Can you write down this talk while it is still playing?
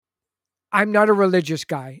I'm not a religious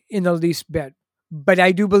guy in the least bit, but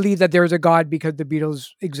I do believe that there's a God because the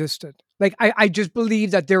Beatles existed. Like, I just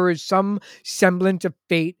believe that there is some semblance of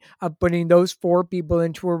fate of putting those four people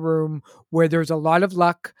into a room where there's a lot of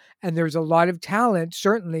luck and there's a lot of talent,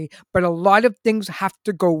 certainly, but a lot of things have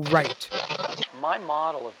to go right. My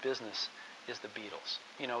model of business is the Beatles.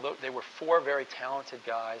 You know, they were four very talented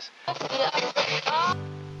guys.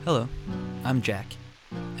 Hello, I'm Jack,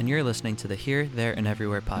 and you're listening to the Here, There, and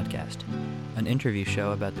Everywhere podcast, an interview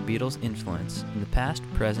show about the Beatles' influence in the past,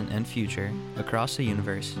 present, and future across the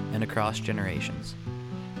universe and across generations.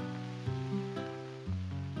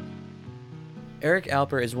 Eric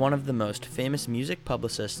Alper is one of the most famous music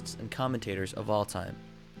publicists and commentators of all time.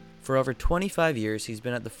 For over 25 years, he's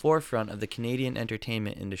been at the forefront of the Canadian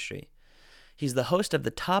entertainment industry. He's the host of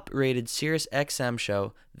the top-rated Sirius XM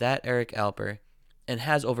show, That Eric Alper, and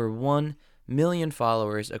has over 1 million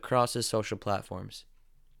followers across his social platforms.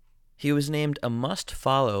 He was named a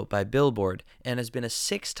must-follow by Billboard and has been a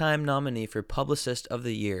 6-time nominee for Publicist of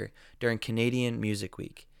the Year during Canadian Music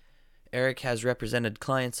Week. Eric has represented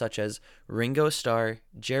clients such as Ringo Starr,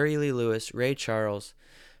 Jerry Lee Lewis, Ray Charles,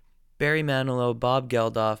 Barry Manilow, Bob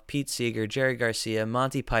Geldof, Pete Seeger, Jerry Garcia,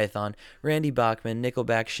 Monty Python, Randy Bachman,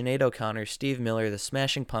 Nickelback, Sinead O'Connor, Steve Miller, The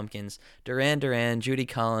Smashing Pumpkins, Duran Duran, Judy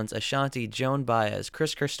Collins, Ashanti, Joan Baez,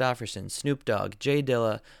 Chris Christopherson, Snoop Dogg, Jay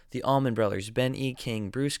Dilla, The Allman Brothers, Ben E. King,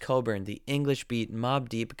 Bruce Cockburn, The English Beat, Mobb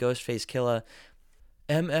Deep, Ghostface Killah,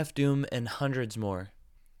 MF Doom, and hundreds more.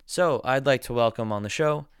 So, I'd like to welcome on the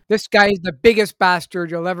show... This guy is the biggest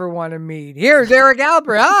bastard you'll ever want to meet. Here's Eric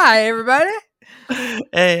Alper. Hi, everybody.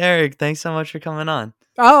 Hey, Eric, thanks so much for coming on.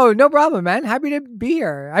 Oh, no problem, man. Happy to be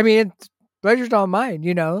here. I mean, it's pleasure's all mine,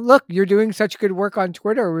 you know. Look, you're doing such good work on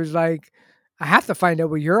Twitter. It was like, I have to find out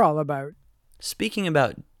what you're all about. Speaking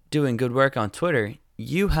about doing good work on Twitter,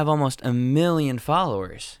 you have almost 1 million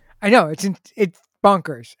followers. I know, it's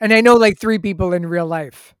bonkers. And I know like 3 people in real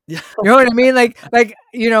life. Yeah. You know what I mean? Like,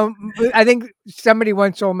 you know, I think somebody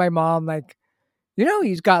once told my mom, like, you know,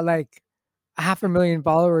 he's got like 500,000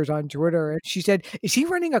 followers on Twitter. And she said, is he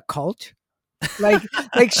running a cult? Like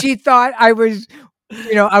she thought I was,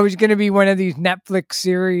 you know, I was going to be one of these Netflix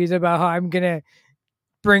series about how I'm going to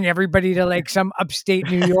bring everybody to like some upstate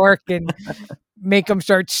New York and make them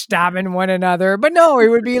start stabbing one another. But no, it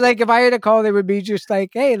would be like, if I had a call, it would be just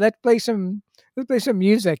like, hey, let's play some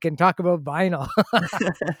music and talk about vinyl.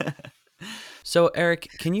 So Eric,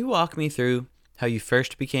 can you walk me through how you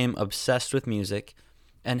first became obsessed with music,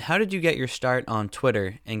 and how did you get your start on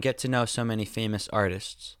Twitter and get to know so many famous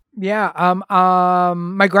artists? Yeah.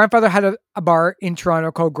 My grandfather had a bar in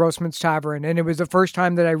Toronto called Grossman's Tavern, and it was the first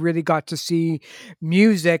time that I really got to see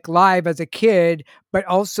music live as a kid, but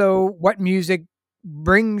also what music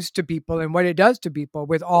brings to people and what it does to people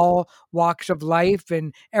with all walks of life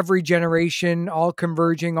and every generation all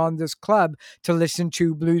converging on this club to listen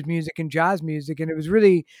to blues music and jazz music. And it was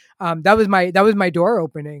really that was my door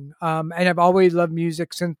opening, and I've always loved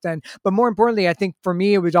music since then. But more importantly, I think for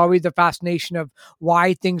me it was always the fascination of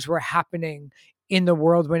why things were happening in the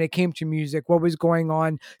world when it came to music. What was going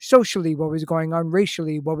on socially, what was going on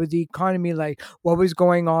racially, what was the economy like, what was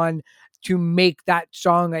going on to make that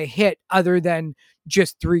song a hit other than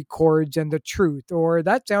just 3 chords and the truth, or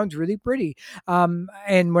that sounds really pretty.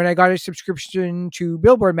 And when I got a subscription to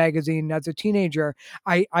Billboard magazine as a teenager,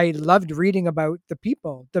 I loved reading about the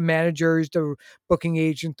people, the managers, the booking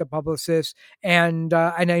agents, the publicists, and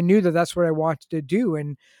I knew that that's what I wanted to do.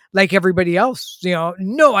 And like everybody else, you know,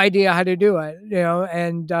 no idea how to do it, you know,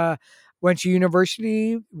 and went to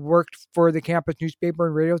university, worked for the campus newspaper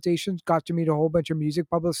and radio stations, got to meet a whole bunch of music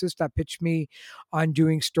publicists that pitched me on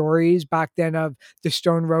doing stories back then of the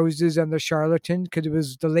Stone Roses and the Charlatans, because it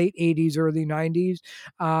was the late 80s, early 90s.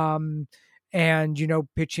 And, you know,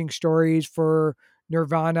 pitching stories for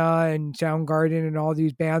Nirvana and Soundgarden and all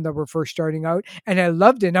these bands that were first starting out. And I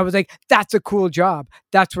loved it. And I was like, that's a cool job.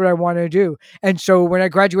 That's what I want to do. And so when I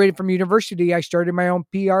graduated from university, I started my own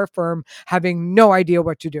PR firm, having no idea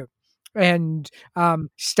what to do. And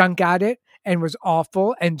stunk at it and was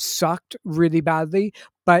awful and sucked really badly.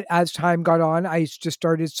 But as time got on, I just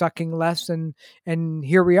started sucking less, and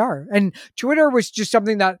here we are. And Twitter was just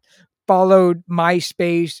something that followed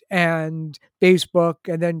MySpace and Facebook,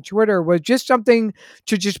 and then Twitter was just something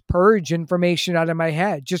to just purge information out of my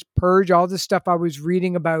head, just purge all the stuff I was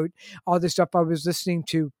reading about, all the stuff I was listening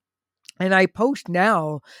to. And I post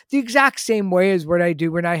now the exact same way as what I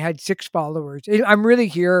do when I had 6 followers. I'm really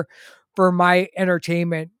here for my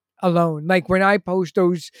entertainment alone. Like when I post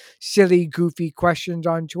those silly, goofy questions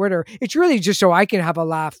on Twitter, it's really just so I can have a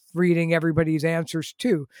laugh reading everybody's answers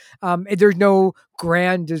too. There's no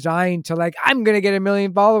grand design to like, I'm going to get 1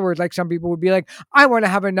 million followers. Like some people would be like, I want to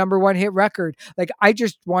have a number one hit record. Like I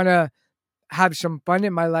just want to have some fun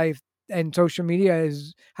in my life, and social media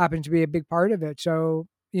is happens to be a big part of it. So,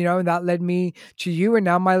 that led me to you, and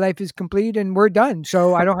now my life is complete and we're done.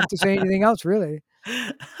 So I don't have to say anything else really.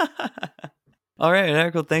 All right,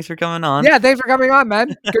 Eric. Well, thanks for coming on. Yeah, thanks for coming on,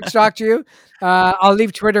 man. Good to talk to you. I'll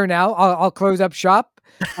leave Twitter now. I'll close up shop,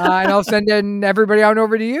 and I'll send in everybody on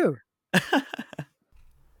over to you.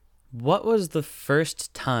 What was the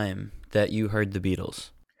first time that you heard the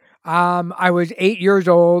Beatles? I was 8 years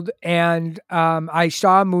old, and I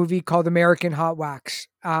saw a movie called American Hot Wax,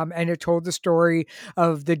 and it told the story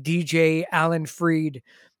of the DJ Alan Freed,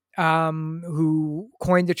 who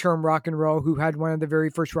coined the term rock and roll, who had one of the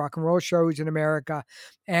very first rock and roll shows in America.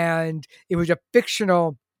 And it was a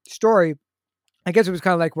fictional story. I guess it was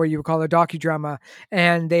kind of like what you would call a docudrama.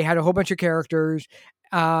 And they had a whole bunch of characters.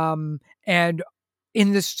 And on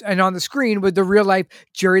the screen with the real life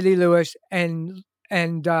Jerry Lee Lewis and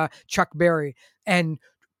Chuck Berry. And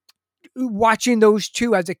watching those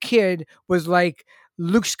two as a kid was like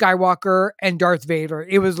Luke Skywalker and Darth Vader.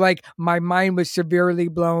 It was like my mind was severely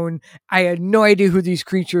blown. I had no idea who these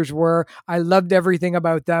creatures were. I loved everything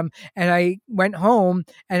about them. And I went home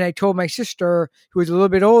and I told my sister, who was a little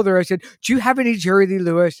bit older, I said, do you have any Jerry Lee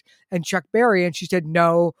Lewis and Chuck Berry? And she said,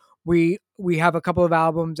 no, we have a couple of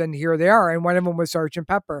albums and here they are. And one of them was Sgt.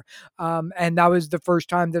 Pepper. And that was the first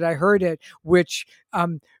time that I heard it, which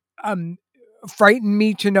um, frightened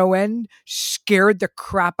me to no end, scared the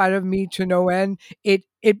crap out of me to no end. It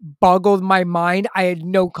boggled my mind. I had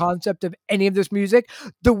no concept of any of this music.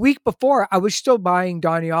 The week before, I was still buying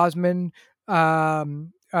Donny Osmond,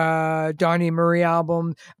 Donnie Murray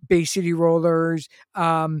album, Bay City Rollers,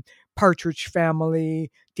 Partridge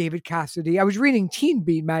Family, David Cassidy. I was reading Teen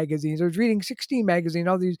Beat magazines. I was reading 16 magazine,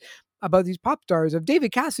 all these about these pop stars of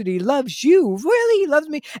David Cassidy loves you. Really? He loves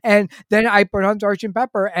me. And then I put on Sgt.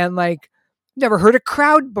 Pepper and like never heard a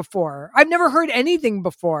crowd before. I've never heard anything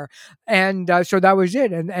before. And so that was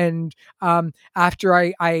it. And after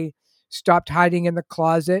I stopped hiding in the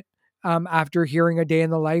closet, after hearing A Day in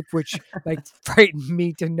the Life, which like frightened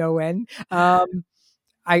me to no end,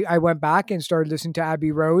 I went back and started listening to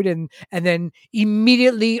Abbey Road, and then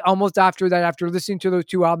immediately, almost after that, after listening to those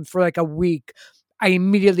two albums for like a week, I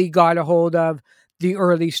immediately got a hold of the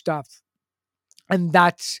early stuff, and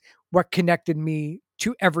that's what connected me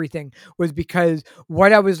to everything, was because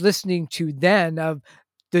what I was listening to then of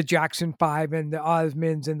the Jackson 5 and the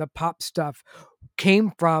Osmonds and the pop stuff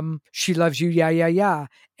came from She Loves You, Yeah, Yeah, Yeah,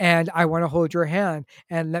 and I Want to Hold Your Hand,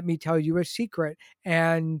 and Let Me Tell You a Secret.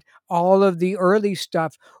 And all of the early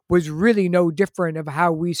stuff was really no different of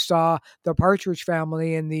how we saw the Partridge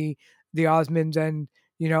Family and the Osmonds and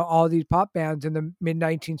all these pop bands in the mid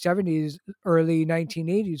 1970s, early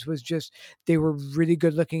 1980s. Was just they were really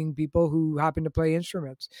good looking people who happened to play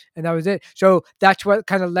instruments, and that was it. So that's what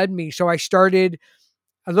kind of led me. So I started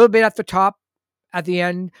a little bit at the top, at the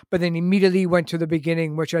end, but then immediately went to the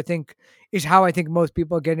beginning, which I think is how I think most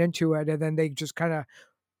people get into it. And then they just kind of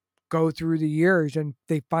go through the years and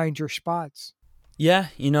they find your spots. Yeah,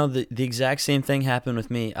 the exact same thing happened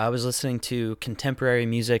with me. I was listening to contemporary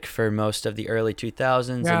music for most of the early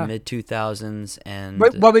 2000s Yeah. and mid 2000s, and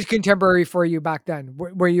What was contemporary for you back then?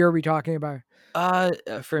 What year are we talking about?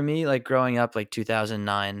 for me, like growing up, like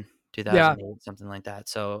 2009, Yeah. 2008, something like that.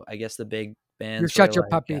 So I guess the big You're bands were such a like,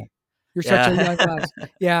 puppy. You're such a yeah, young lass.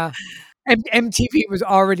 Yeah. And MTV was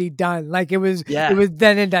already done. Like it was yeah.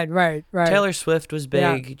 then and done. Right. Taylor Swift was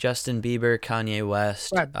Yeah. big, Justin Bieber, Kanye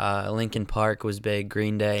West, Right. Linkin Park was big,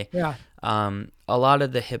 Green Day. Yeah. A lot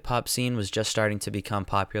of the hip hop scene was just starting to become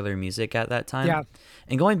popular music at that time. Yeah.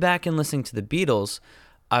 And going back and listening to the Beatles,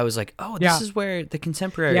 I was like, oh, this Yeah. is where the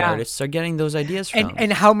contemporary Yeah. artists are getting those ideas from.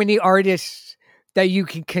 And how many artists that you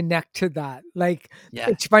can connect to that. Like Yeah.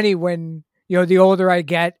 it's funny when, the older I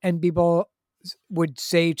get and people would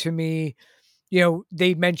say to me,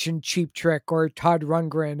 they mentioned Cheap Trick or Todd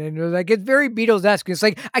Rundgren, and they're like, it's very Beatles-esque. It's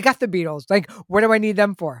like, I got the Beatles. Like, what do I need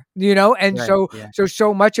them for? And Right, so, yeah.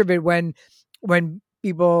 so much of it when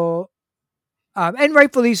people, and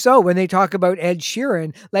rightfully so, when they talk about Ed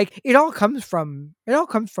Sheeran, like it all comes from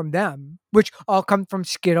them, which all comes from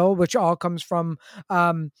Skittle, which all comes from,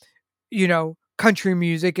 country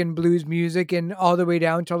music and blues music, and all the way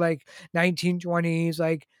down to like 1920s,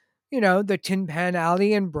 like, the Tin Pan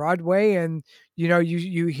Alley and Broadway. And,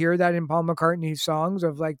 you hear that in Paul McCartney's songs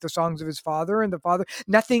of like the songs of his father and the father.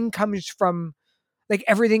 Nothing comes from like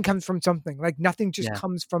everything comes from something. Like nothing just Yeah.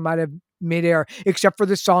 comes from out of midair, except for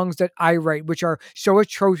the songs that I write, which are so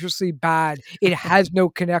atrociously bad. It has no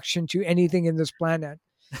connection to anything in this planet.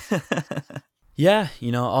 Yeah,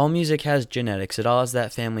 all music has genetics. It all has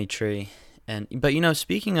that family tree. But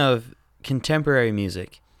speaking of contemporary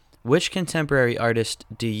music, which contemporary artist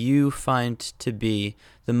do you find to be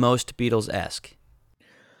the most Beatles-esque?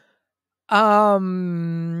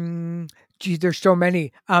 Um, Geez, there's so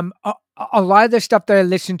many. A lot of the stuff that I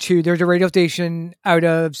listen to, there's a radio station out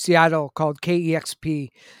of Seattle called KEXP,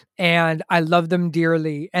 and I love them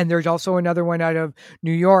dearly. And there's also another one out of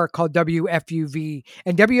New York called WFUV,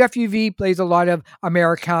 and WFUV plays a lot of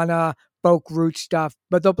Americana, folk root stuff,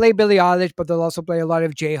 but they'll play Billie Eilish, but they'll also play a lot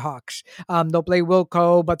of Jayhawks. They'll play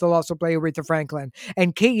Wilco, but they'll also play Aretha Franklin.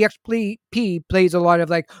 And KEXP plays a lot of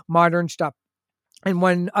like modern stuff. And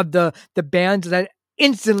one of the bands that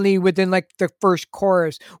instantly within like the first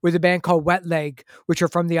chorus was a band called Wet Leg, which are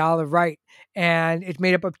from the Isle of Wight. And it's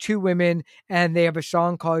made up of two women, and they have a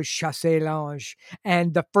song called Chassez l'Ange.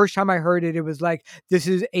 And the first time I heard it, it was like, this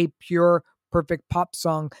is a pure, perfect pop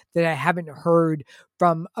song that I haven't heard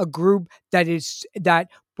from a group that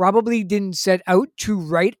probably didn't set out to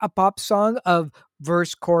write a pop song of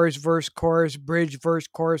verse, chorus, bridge, verse,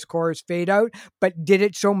 chorus, fade out, but did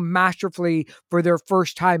it so masterfully for their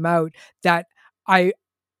first time out that I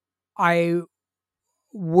I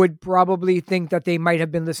would probably think that they might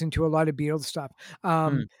have been listening to a lot of Beatles stuff.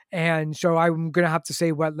 Hmm. And so I'm gonna have to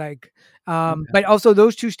say Wet Leg. Okay. But also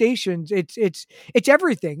those two stations, it's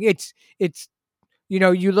everything. It's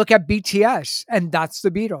you look at BTS and that's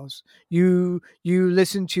the Beatles. You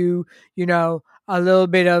listen to, a little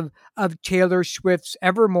bit of Taylor Swift's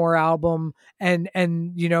Evermore album and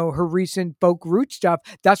her recent folk root stuff,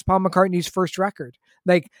 that's Paul McCartney's first record.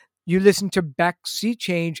 Like you listen to Beck's Sea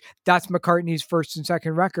Change, that's McCartney's first and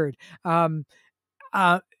second record. Um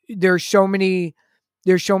uh there's so many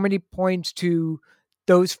points to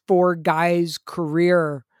those four guys'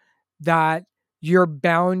 career that you're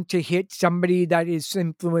bound to hit somebody that is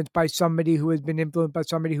influenced by somebody who has been influenced by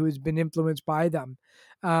somebody who has been influenced by them.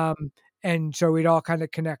 Um, and so it all kind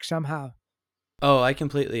of connects somehow. Oh, I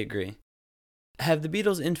completely agree. Have the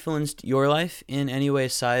Beatles influenced your life in any way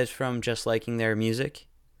aside from just liking their music?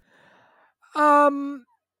 Um,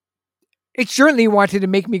 it certainly wanted to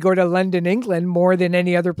make me go to London, England more than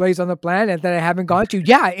any other place on the planet that I haven't gone to.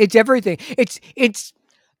 Yeah, it's everything.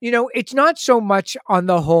 It's not so much on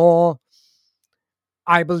the whole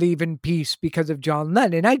I believe in peace because of John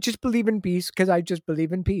Lennon. I just believe in peace because I just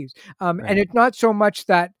believe in peace. And Right. it's not so much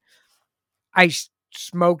that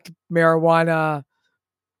smoked marijuana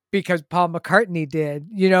because Paul McCartney did,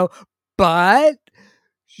 but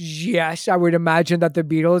yes, I would imagine that the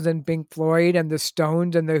Beatles and Pink Floyd and the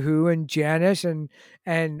Stones and the Who and Janis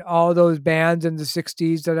and all those bands in the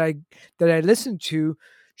 60s that I listened to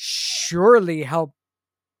surely helped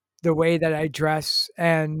the way that I dress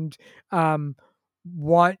and um,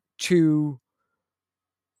 want to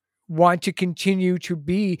continue to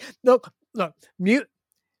be. Look,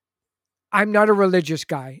 I'm not a religious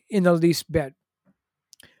guy in the least bit.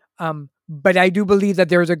 But I do believe that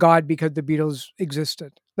there's a God because the Beatles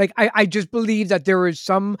existed. Like I just believe that there is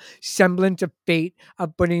some semblance of fate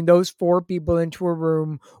of putting those four people into a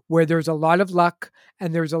room where there's a lot of luck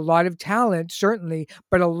and there's a lot of talent, certainly,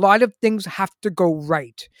 but a lot of things have to go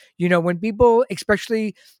right. When people,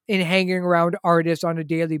 especially in hanging around artists on a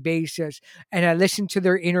daily basis, and I listen to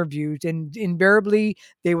their interviews, and invariably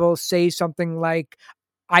they will say something like,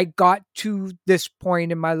 I got to this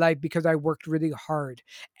point in my life because I worked really hard.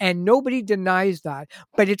 And nobody denies that.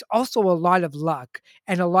 But it's also a lot of luck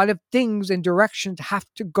and a lot of things and directions have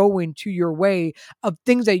to go into your way of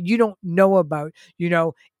things that you don't know about.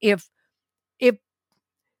 If if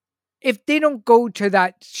if they don't go to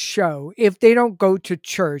that show, if they don't go to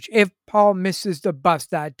church, if Paul misses the bus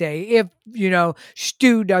that day, if,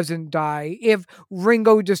 Stu doesn't die, if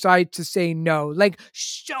Ringo decides to say no, like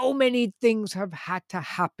so many things have had to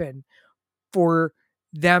happen for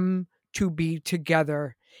them to be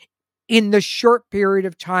together in the short period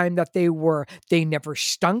of time that they were. They never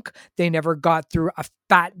stunk. They never got through a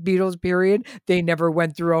fat Beatles period. They never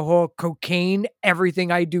went through a whole cocaine,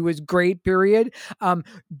 everything I do is great period.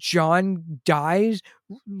 John dies.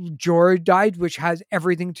 George died, which has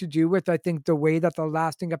everything to do with, I think, the way that the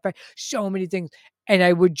lasting effect, so many things. And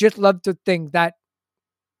I would just love to think that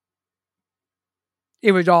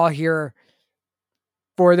it was all here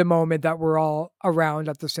for the moment that we're all around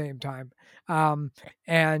at the same time. Um,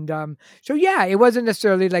 and so yeah, it wasn't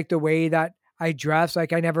necessarily like the way that I dress.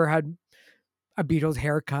 Like I never had a Beatles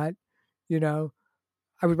haircut, you know.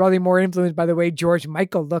 I was probably more influenced by the way George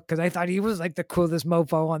Michael looked because I thought he was like the coolest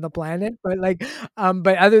mofo on the planet. But like,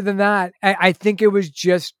 but other than that, I think it was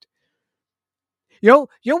just you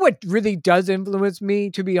know what really does influence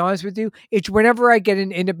me, to be honest with you? It's whenever I get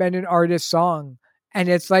an independent artist song and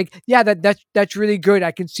it's like, yeah, that's really good.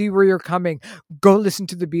 I can see where you're coming. Go listen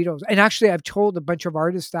to the Beatles. And actually I've told a bunch of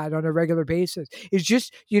artists that on a regular basis. It's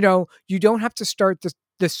just, you don't have to start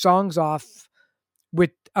the songs off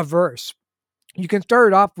with a verse. You can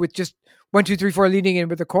start it off with just 1, 2, 3, 4 leading in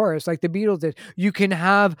with the chorus, like the Beatles did. You can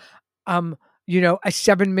have, um, a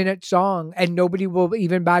 7-minute song, and nobody will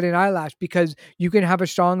even bat an eyelash because you can have a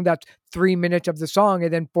song that's 3 minutes of the song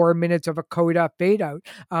and then 4 minutes of a coda fade out.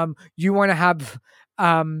 You want to have,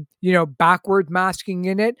 backward masking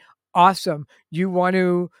in it. Awesome. You want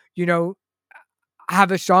to,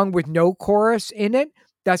 have a song with no chorus in it.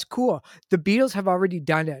 That's cool. The Beatles have already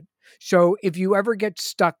done it. So if you ever get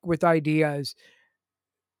stuck with ideas,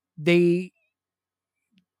 they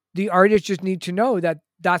the artists just need to know that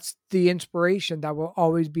that's the inspiration that will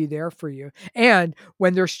always be there for you. And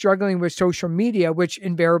when they're struggling with social media, which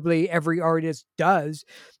invariably every artist does,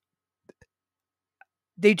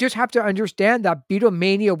 they just have to understand that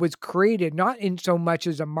Beatlemania was created not in so much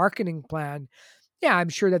as a marketing plan. Yeah, I'm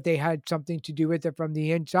sure that they had something to do with it from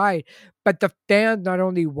the inside, but the fans not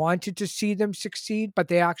only wanted to see them succeed, but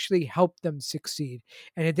they actually helped them succeed.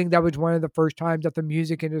 And I think that was one of the first times that the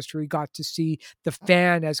music industry got to see the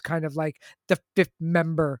fan as kind of like the fifth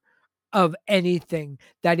member of anything.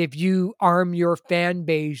 That if you arm your fan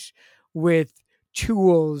base with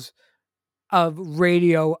tools of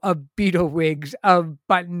radio, of Beetle wigs, of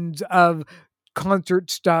buttons, of concert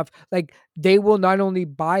stuff. Like they will not only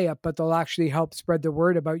buy it, but they'll actually help spread the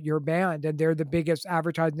word about your band. And they're the biggest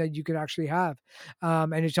advertising that you can actually have.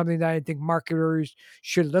 And it's something that I think marketers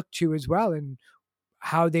should look to as well and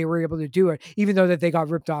how they were able to do it, even though that they got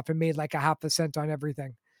ripped off and made like a half a cent on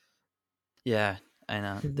everything. Yeah, I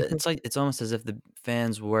know. It's like it's almost as if the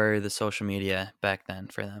fans were the social media back then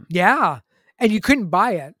for them. Yeah, and you couldn't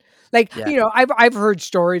buy it. Like, Yeah. I've heard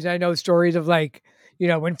stories, I know stories of like,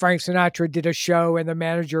 when Frank Sinatra did a show and the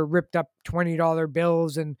manager ripped up $20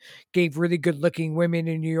 bills and gave really good looking women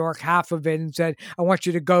in New York half of it and said, "I want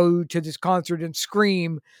you to go to this concert and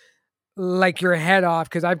scream like your head off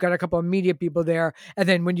because I've got a couple of media people there. And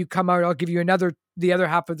then when you come out, I'll give you the other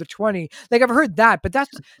half of the 20." Like I've heard that, but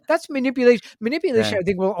that's manipulation. Manipulation, Right. I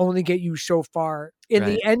think, will only get you so far. In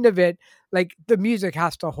Right. the end of it, like the music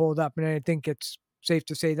has to hold up. And I think it's safe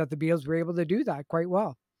to say that the Beatles were able to do that quite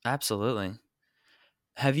well. Absolutely.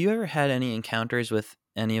 Have you ever had any encounters with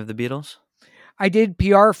any of the Beatles? I did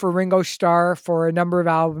PR for Ringo Starr for a number of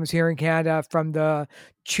albums here in Canada from the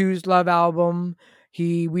Choose Love album.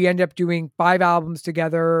 We ended up doing 5 albums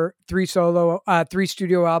together, 3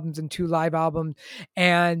 studio albums and 2 live albums.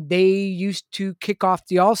 And they used to kick off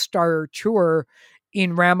the All-Star tour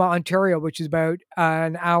in Rama, Ontario, which is about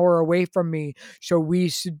an hour away from me. So we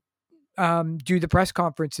used to do the press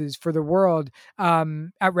conferences for the world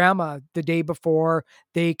at Rama the day before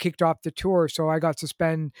they kicked off the tour. So I got to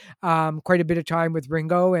spend quite a bit of time with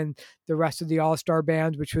Ringo and the rest of the All Star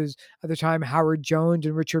band, which was at the time Howard Jones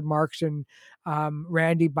and Richard Marx and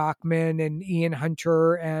Randy Bachman and Ian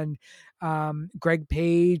Hunter and Greg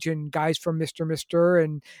Page and guys from Mister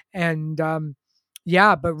and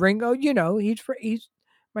yeah, but Ringo, he's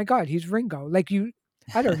my God, he's Ringo. Like you,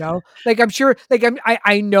 I don't know. Like I'm sure. Like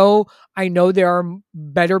I know. I know there are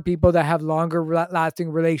better people that have longer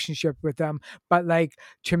lasting relationship with them. But like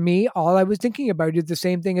to me, all I was thinking about is the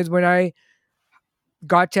same thing as when I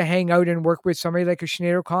got to hang out and work with somebody like a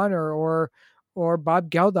Sinead O'Connor or Bob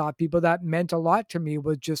Geldof. People that meant a lot to me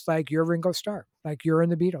was just like you're Ringo Starr. Like you're in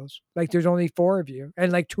the Beatles. Like there's only 4 of you,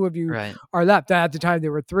 and like 2 of you Right. are left. At the time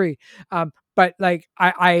there were 3. But like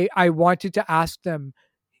I wanted to ask them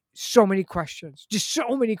so many questions, just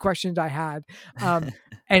so many questions I had. And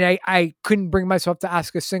I couldn't bring myself to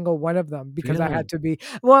ask a single one of them because I Really? had to be,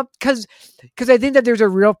 well, because I think that there's a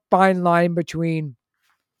real fine line between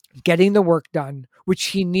getting the work done, which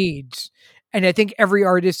he needs. And I think every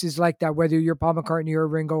artist is like that, whether you're Paul McCartney or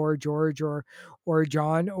Ringo or George or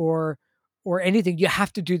John or anything. You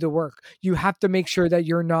have to do the work. You have to make sure that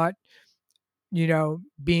you're not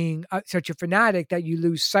being such a fanatic that you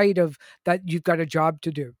lose sight of that you've got a job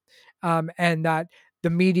to do. And that the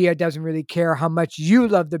media doesn't really care how much you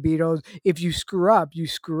love the Beatles. If you screw up, you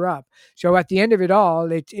screw up. So at the end of it all,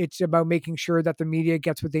 it's about making sure that the media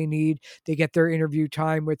gets what they need. They get their interview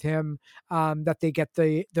time with him, that they get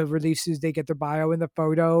the releases, they get the bio and the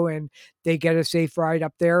photo, and they get a safe ride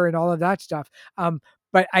up there and all of that stuff.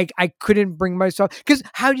 But I couldn't bring myself, because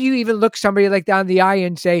how do you even look somebody like that in the eye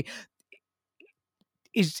and say,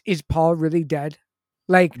 is Paul really dead?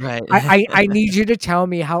 Like, Right. I need you to tell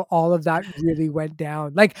me how all of that really went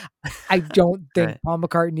down. Like, I don't think Right. Paul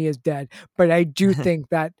McCartney is dead, but I do think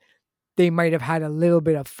that they might have had a little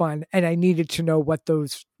bit of fun, and I needed to know what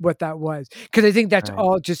that was, because I think that's Right.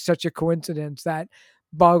 all just such a coincidence that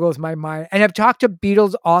boggles my mind. And I've talked to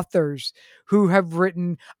Beatles authors who have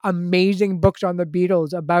written amazing books on the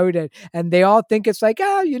Beatles about it, and they all think it's like,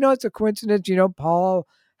 "Oh, it's a coincidence, Paul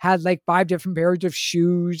had, like, 5 different pairs of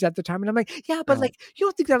shoes at the time," and I'm like, "Yeah, but, Right. like, you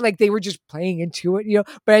don't think that, like, they were just playing into it?"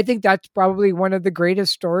 But I think that's probably one of the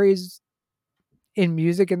greatest stories in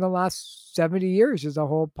music in the last 70 years is the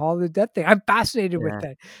whole Paul the Dead thing. I'm fascinated with Yeah.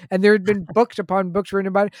 it. And there had been books upon books written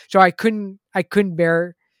about it. So I couldn't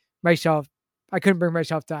bear myself I couldn't bring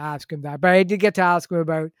myself to ask him that. But I did get to ask him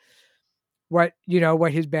about what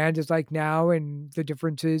his band is like now and the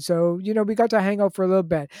differences. So, we got to hang out for a little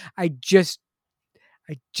bit. I just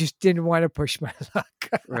didn't want to push my luck.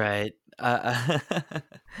 Right.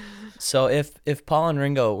 So if Paul and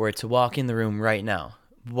Ringo were to walk in the room right now,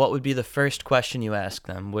 what would be the first question you ask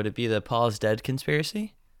them? Would it be the Paul's dead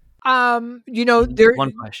conspiracy? There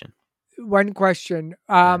One question. one question.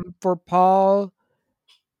 Yeah. For Paul,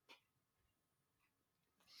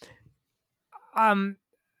 um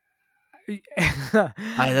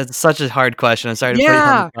That's such a hard question. I'm sorry to put you on the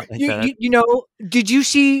Yeah. spot like You that. you you know, did you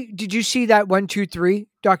see that 1, 2, 3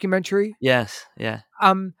 documentary? Yes. Yeah.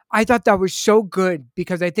 I thought that was so good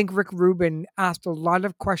because I think Rick Rubin asked a lot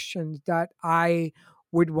of questions that I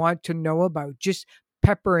would want to know about, just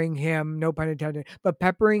peppering him, no pun intended, but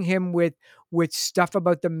peppering him with stuff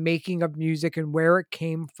about the making of music and where it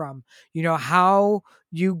came from. How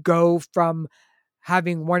you go from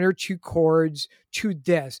having 1 or 2 chords to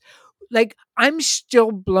this. Like, I'm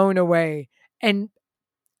still blown away. And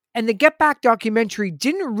the Get Back documentary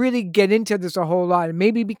didn't really get into this a whole lot, and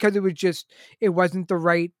maybe because it wasn't the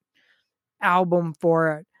right album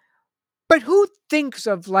for it. But who thinks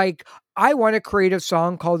of, like, I want to create a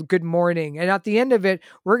song called Good Morning, and at the end of it,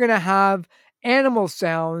 we're gonna have animal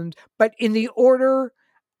sound, but in the order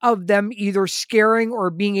of them either scaring or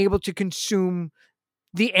being able to consume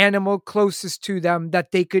the animal closest to them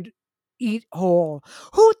that they could eat whole.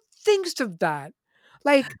 Who thinks of that?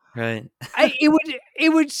 Like, Right.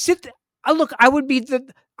 it would sit look, I would be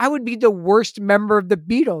the worst member of the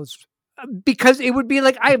Beatles, because it would be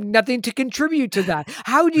like, I have nothing to contribute to that.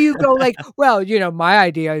 How do you go like, "Well, my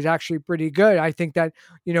idea is actually pretty good. I think that,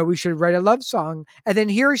 we should write a love song." And then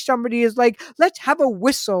here somebody is like, "Let's have a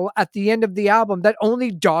whistle at the end of the album that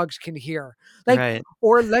only dogs can hear." Like, Right.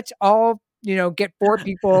 or let's all, get 4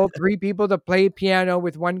 people, 3 people to play piano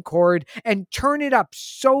with 1 chord and turn it up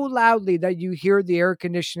so loudly that you hear the air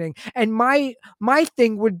conditioning. And my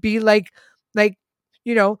thing would be like,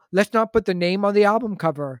 let's not put the name on the album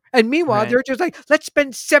cover. And meanwhile, Right. they're just like, let's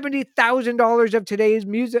spend $70,000 of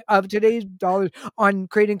today's dollars on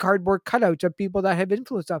creating cardboard cutouts of people that have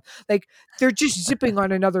influenced us. Like, they're just zipping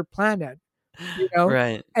on another planet, you know?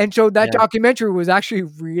 Right. And so that Yeah. documentary was actually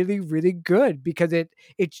really, really good because it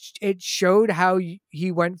showed how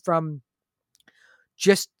he went from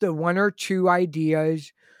just the 1 or 2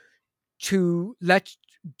 ideas to let's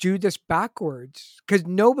do this backwards, because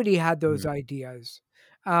nobody had those Mhm. ideas.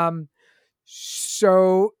 Um,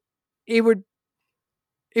 so it would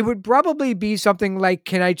it would probably be something like,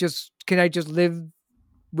 can I just live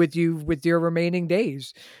with you with your remaining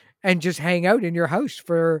days and just hang out in your house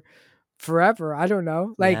for forever? I don't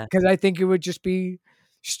know. Like, Yeah. because I think it would just be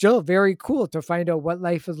still very cool to find out what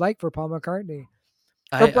life is like for Paul McCartney.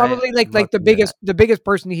 Or I probably like love like the to hear that. biggest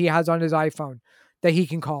person he has on his iPhone that he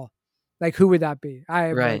can call. Like, who would that be? I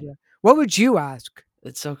have no Right. idea. What would you ask?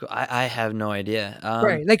 It's so cool. I have no idea.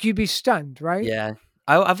 Right, like, you'd be stunned, right? Yeah.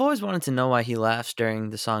 I've always wanted to know why he laughs during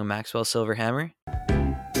the song Maxwell Silver Hammer.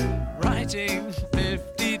 Writing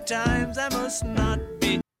 50 times, I must not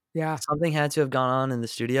be. Yeah, Something had to have gone on in the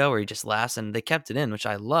studio where he just laughs, and they kept it in, which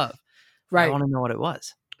I love. But I right, want to know what it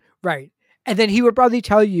was. right. And then he would probably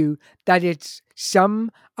tell you that it's some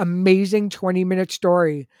amazing 20-minute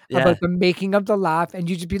story about Yeah. the making of the laugh, and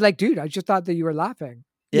you'd just be like, "Dude, I just thought that you were laughing."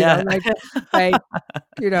 Yeah. Like,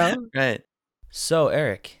 you know? Right. So,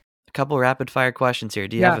 Eric, a couple rapid fire questions here.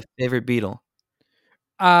 Do you have Yeah. a favorite Beatle?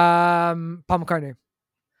 Paul McCartney.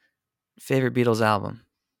 Favorite Beatles album?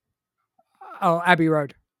 Oh, Abbey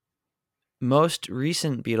Road. Most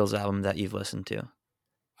recent Beatles album that you've listened to?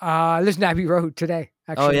 Listen to Abbey Road today,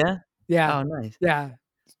 Oh, actually. yeah? Yeah, Oh, nice. yeah.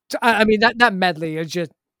 So, I mean, that medley is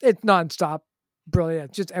just it's nonstop.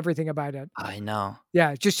 brilliant. Just everything about it. I know.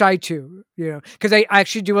 Yeah, just side two, because I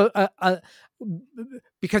actually do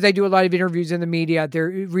because I do a lot of interviews in the media. There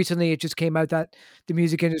recently, it just came out that the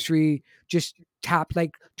music industry just tapped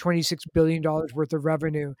like $26 billion worth of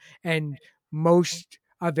revenue, and most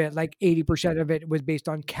of it, like 80% of it, was based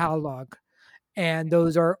on catalog, and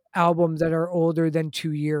those are albums that are older than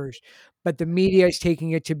 2 years. But the media is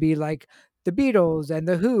taking it to be like the Beatles and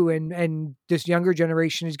the Who, and this younger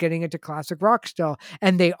generation is getting into classic rock still,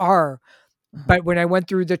 and they are. Uh-huh. But when I went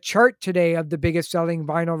through the chart today of the biggest selling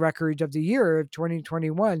vinyl records of the year of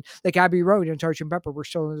 2021, like Abbey Road and Sgt. Pepper were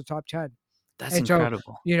still in the top 10. That's And so,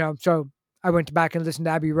 incredible. so I went back and listened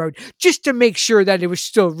to Abbey Road just to make sure that it was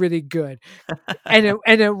still really good. And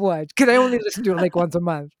it was, because I only listened to it like once a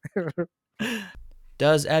month.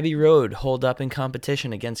 Does Abbey Road hold up in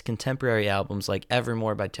competition against contemporary albums like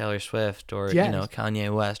Evermore by Taylor Swift or, Yes.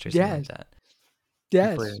 Kanye West or something like Yes. that?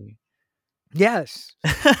 Yes. Clearly. Yes.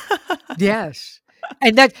 Yes.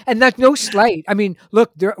 And that's no slight. I mean,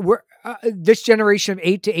 look, this generation of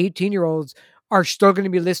 8 to 18-year-olds are still going to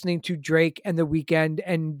be listening to Drake and The Weeknd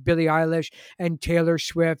and Billie Eilish and Taylor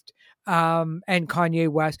Swift and Kanye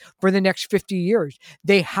West for the next 50 years.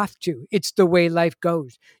 They have to. It's the way life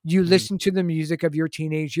goes. You listen to the music of your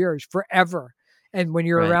teenage years forever. And when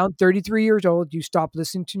you're Right. around 33 years old, you stop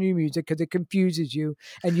listening to new music because it confuses you,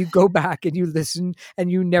 and you go back and you listen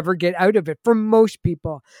and you never get out of it for most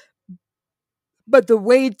people. But the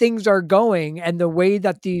way things are going and the way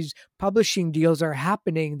that these publishing deals are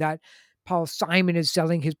happening, that Paul Simon is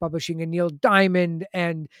selling his publishing, and Neil Diamond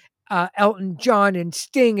and Elton John and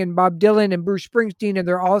Sting and Bob Dylan and Bruce Springsteen, and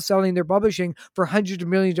they're all selling their publishing for hundreds of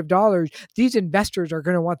millions of dollars. These investors are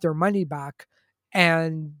going to want their money back.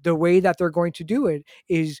 And the way that they're going to do it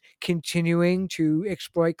is continuing to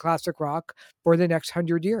exploit classic rock for the next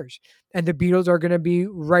 100 years. And the Beatles are going to be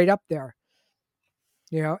right up there,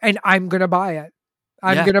 and I'm going to buy it.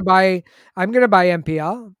 I'm Yeah. gonna buy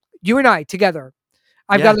MPL. You and I together.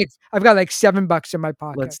 I've Yeah. got like $7 in my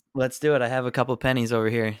pocket. Let's do it. I have a couple pennies over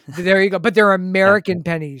here. There you go. But they're American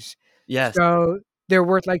pennies, Yes. so they're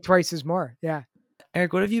worth like twice as more. Yeah.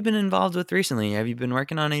 Eric, what have you been involved with recently? Have you been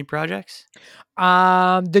working on any projects?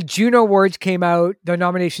 The Juno Awards came out. The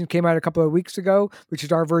nominations came out a couple of weeks ago, which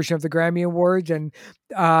is our version of the Grammy Awards, and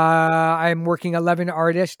I'm working 11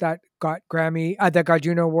 artists that got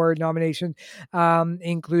Juno Award nominations,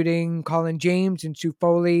 including Colin James and Sue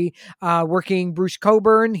Foley. Working Bruce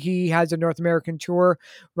Coburn, he has a North American tour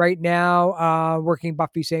right now. Working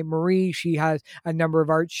Buffy St. Marie, she has a number of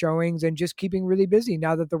art showings, and just keeping really busy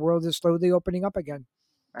now that the world is slowly opening up again.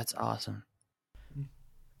 That's awesome.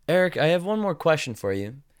 Eric, I have one more question for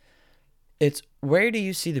you. It's, where do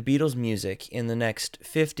you see the Beatles' music in the next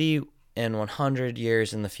 50 and 100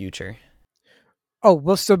 years in the future? Oh,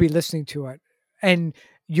 we'll still be listening to it. And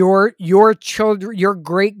your children, your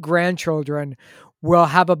great grandchildren will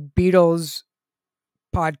have a Beatles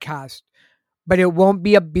podcast, but it won't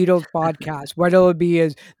be a Beatles podcast. What it'll be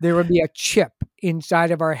is there will be a chip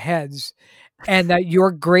inside of our heads, and that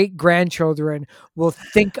your great grandchildren will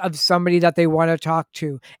think of somebody that they want to talk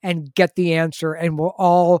to and get the answer, and we'll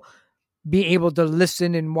all be able to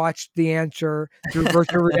listen and watch the answer through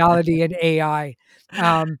virtual reality and AI.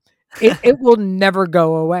 It will never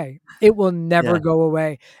go away. It will never go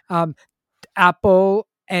away. Apple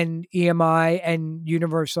and EMI and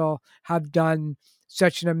Universal have done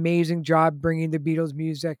such an amazing job bringing the Beatles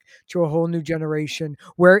music to a whole new generation,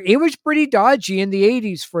 where it was pretty dodgy in the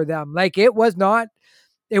 80s for them. Like it was not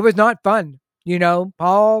fun.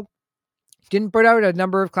 Paul didn't put out a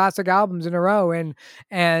number of classic albums in a row,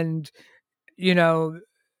 and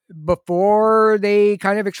before they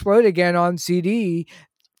kind of explode again on CD,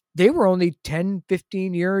 they were only 10,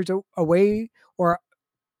 15 years away or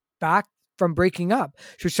back from breaking up.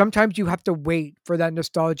 So sometimes you have to wait for that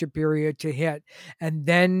nostalgia period to hit. And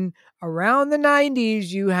then around the 90s,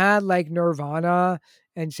 you had like Nirvana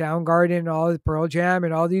and Soundgarden and all the Pearl Jam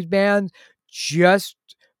and all these bands just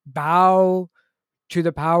bow to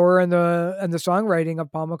the power and the songwriting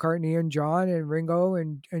of Paul McCartney and John and Ringo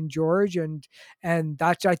and George, and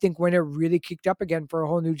that's, I think, when it really kicked up again for a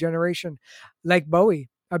whole new generation, like Bowie,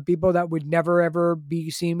 of people that would never ever be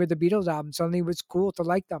seen with the Beatles album. Suddenly it was cool to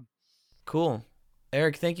like them. Cool.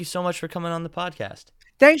 Eric, thank you so much for coming on the podcast.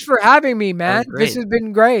 Thanks for having me, man. That was great. This has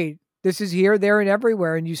been great. This is here, there, and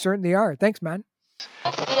everywhere, and you certainly are. Thanks, man.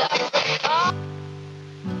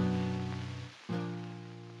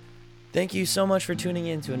 Thank you so much for tuning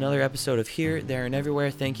in to another episode of Here, There, and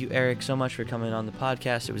Everywhere. Thank you, Eric, so much for coming on the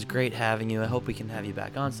podcast. It was great having you. I hope we can have you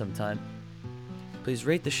back on sometime. Please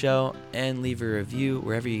rate the show and leave a review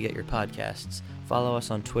wherever you get your podcasts. Follow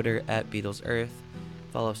us on Twitter at BeatlesEarth.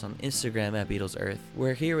 Follow us on Instagram at BeatlesEarth.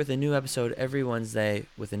 We're here with a new episode every Wednesday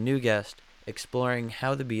with a new guest exploring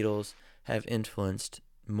how the Beatles have influenced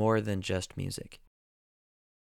more than just music.